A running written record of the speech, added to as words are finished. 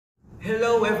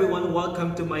Hello everyone,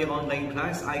 welcome to my online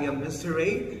class. I am Mr.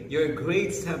 Ray, your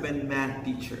grade 7 math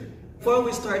teacher. Before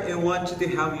we start, I want you to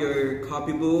have your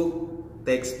copybook,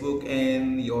 textbook,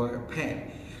 and your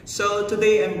pen. So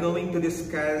today I'm going to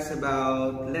discuss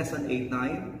about lesson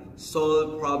 8-9,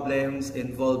 solve problems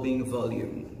involving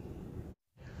volume.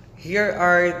 Here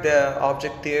are the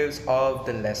objectives of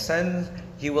the lesson.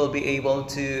 You will be able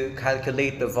to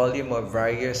calculate the volume of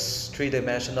various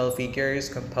three-dimensional figures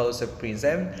composed of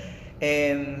prism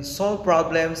and solve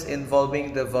problems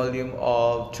involving the volume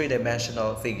of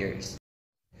three-dimensional figures.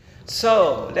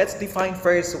 So let's define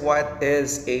first what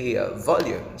is a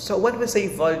volume. So when we say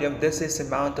volume, this is the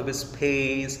amount of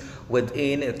space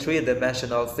within a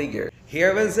three-dimensional figure.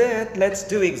 Here is it. Let's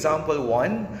do example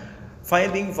 1.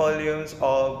 Finding volumes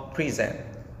of prism.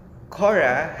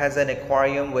 Cora has an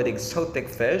aquarium with exotic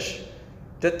fish.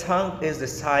 The tank is the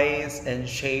size and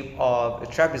shape of a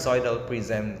trapezoidal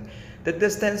prism. The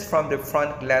distance from the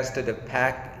front glass to the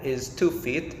pack is 2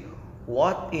 feet.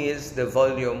 What is the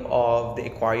volume of the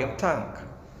aquarium tank?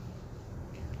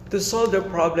 To solve the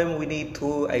problem, we need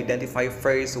to identify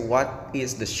first what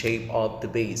is the shape of the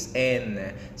base.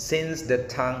 And since the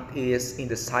tank is in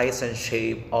the size and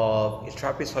shape of a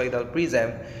trapezoidal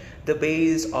prism, the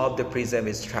base of the prism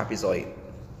is trapezoid.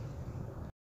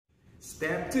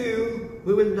 Step 2,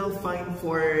 we will now find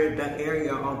for the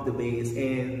area of the base,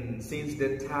 and since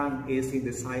the tank is in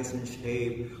the size and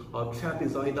shape of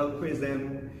trapezoidal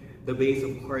prism, the base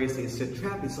of course is a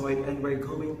trapezoid, and we're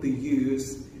going to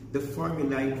use the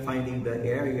formula in finding the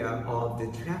area of the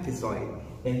trapezoid.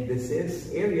 And this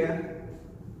is area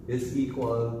is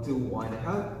equal to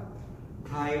 1/2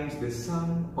 times the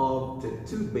sum of the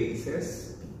two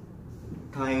bases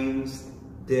times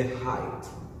the height.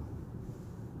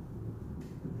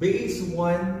 Base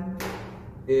 1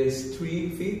 is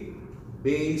 3 feet,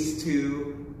 base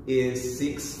 2 is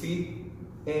 6 feet,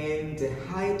 and the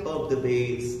height of the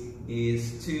base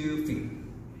is 2 feet.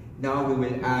 Now we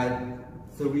will add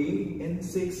 3 and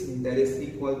 6, and that is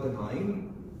equal to 9.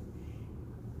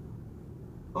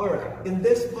 Alright, in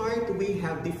this part we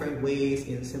have different ways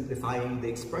in simplifying the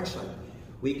expression.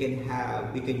 We can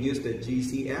use the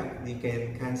GCF, we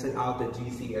can cancel out the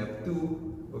GCF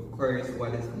 2. Of course,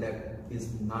 what is left is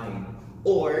 9.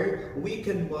 Or we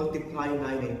can multiply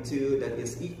 9 and 2, that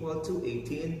is equal to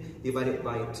 18, divided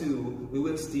by 2, we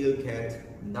will still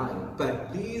get 9.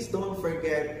 But please don't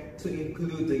forget to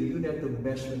include the unit of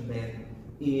measurement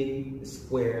in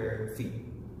square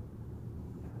feet.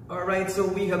 Alright, so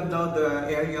we have now the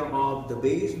area of the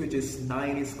base, which is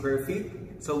 9 square feet.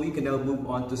 So we can now move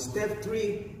on to step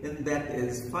 3, and that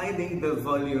is finding the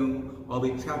volume of a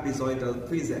trapezoidal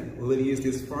prism. We will use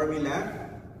this formula.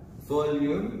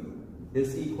 Volume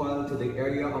is equal to the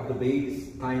area of the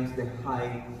base times the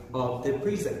height of the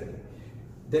prism.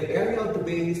 The area of the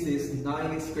base is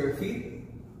 9 square feet,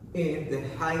 and the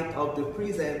height of the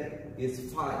prism is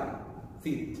 5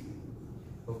 feet.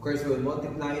 Of course, we'll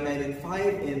multiply 9 and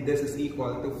 5, and this is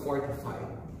equal to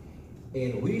 45.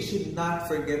 And we should not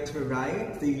forget to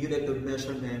write the unit of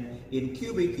measurement in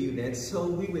cubic units, so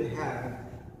we will have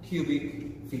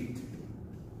cubic feet.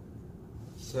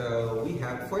 So we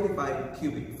have 45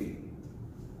 cubic feet.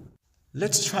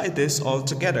 Let's try this all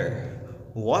together.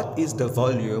 What is the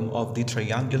volume of the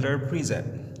triangular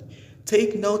prism?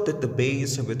 Take note that the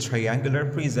base of a triangular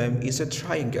prism is a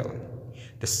triangle.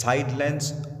 The side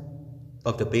length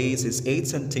of the base is 8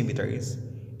 centimeters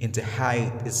and the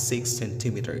height is 6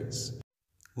 centimeters.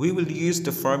 We will use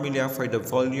the formula for the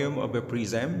volume of a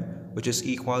prism, which is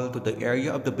equal to the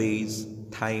area of the base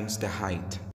times the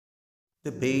height.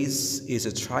 The base is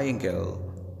a triangle.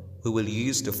 We will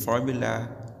use the formula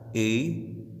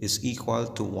A is equal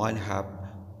to 1/2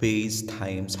 base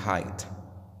times height.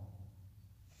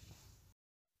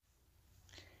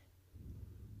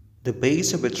 The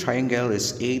base of a triangle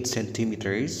is 8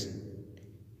 centimeters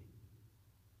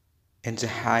and the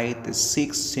height is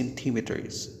 6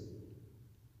 centimeters.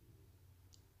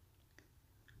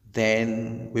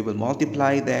 Then we will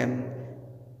multiply them.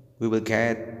 We will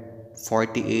get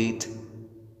 48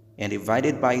 and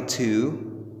divided by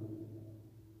 2.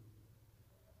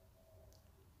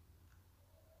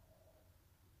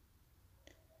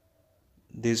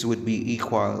 This would be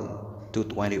equal to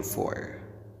 24.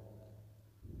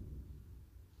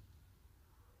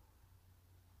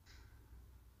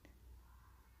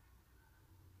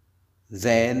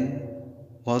 Then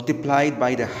multiplied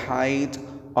by the height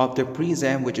of the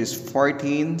prism, which is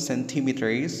 14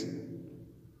 centimeters.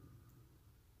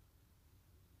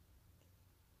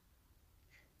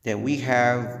 Then we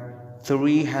have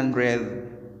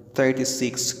 300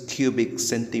 36 cubic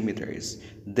centimeters.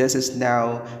 This is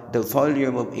now the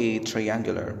volume of a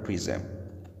triangular prism.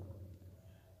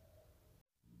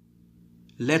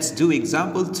 Let's do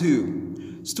example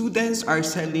 2. Students are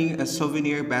selling a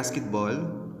souvenir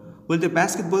basketball. Will the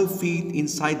basketball fit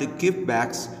inside the gift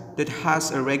box that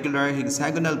has a regular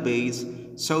hexagonal base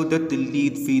so that the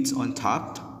lid fits on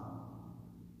top?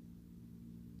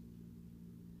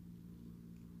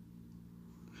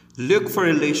 Look for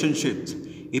relationships.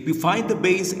 If you find the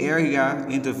base area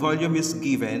and the volume is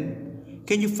given,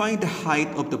 can you find the height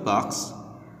of the box?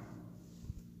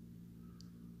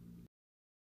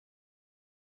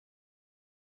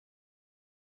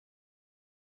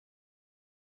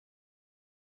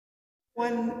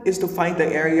 One is to find the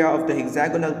area of the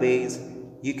hexagonal base.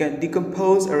 You can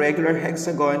decompose a regular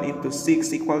hexagon into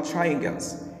 6 equal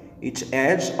triangles. Each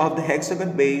edge of the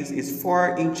hexagon base is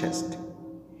 4 inches.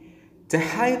 The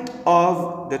height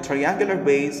of the triangular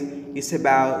base is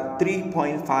about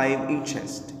 3.5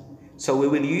 inches. So we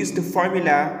will use the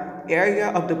formula area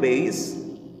of the base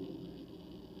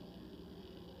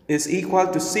is equal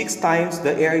to 6 times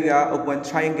the area of one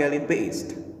triangle in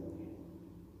base.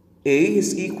 A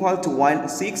is equal to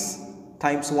 6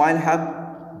 times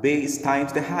 1/2 base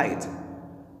times the height.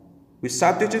 We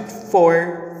substitute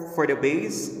 4 for the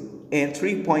base and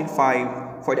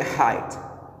 3.5 for the height.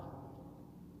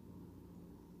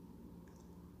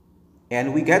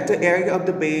 And we get the area of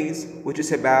the base, which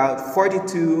is about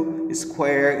 42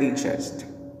 square inches.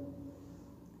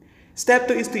 Step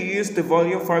 2 is to use the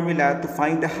volume formula to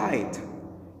find the height.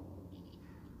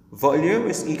 Volume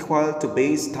is equal to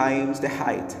base times the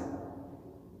height.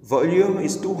 Volume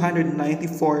is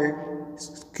 294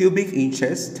 cubic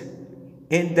inches,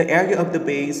 and the area of the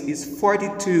base is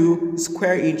 42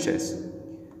 square inches.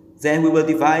 Then we will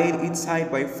divide each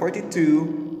side by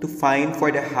 42 to find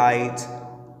for the height,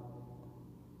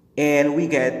 and we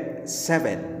get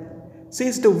 7.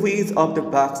 Since the width of the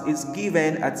box is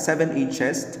given at 7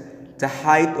 inches, the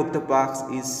height of the box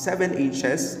is 7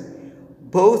 inches.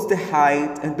 Both the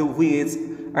height and the width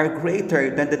are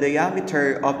greater than the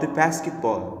diameter of the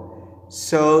basketball.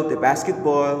 So the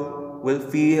basketball will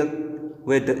fill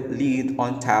with the lid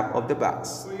on top of the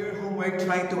box. For your homework,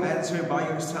 try to answer by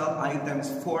yourself items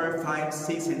 4, 5,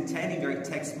 6, and 10 in your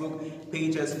textbook,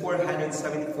 pages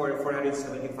 474 to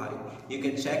 475. You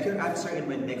can check your answer in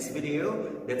my next video.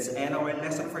 Let's end our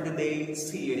lesson for today.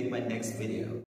 See you in my next video.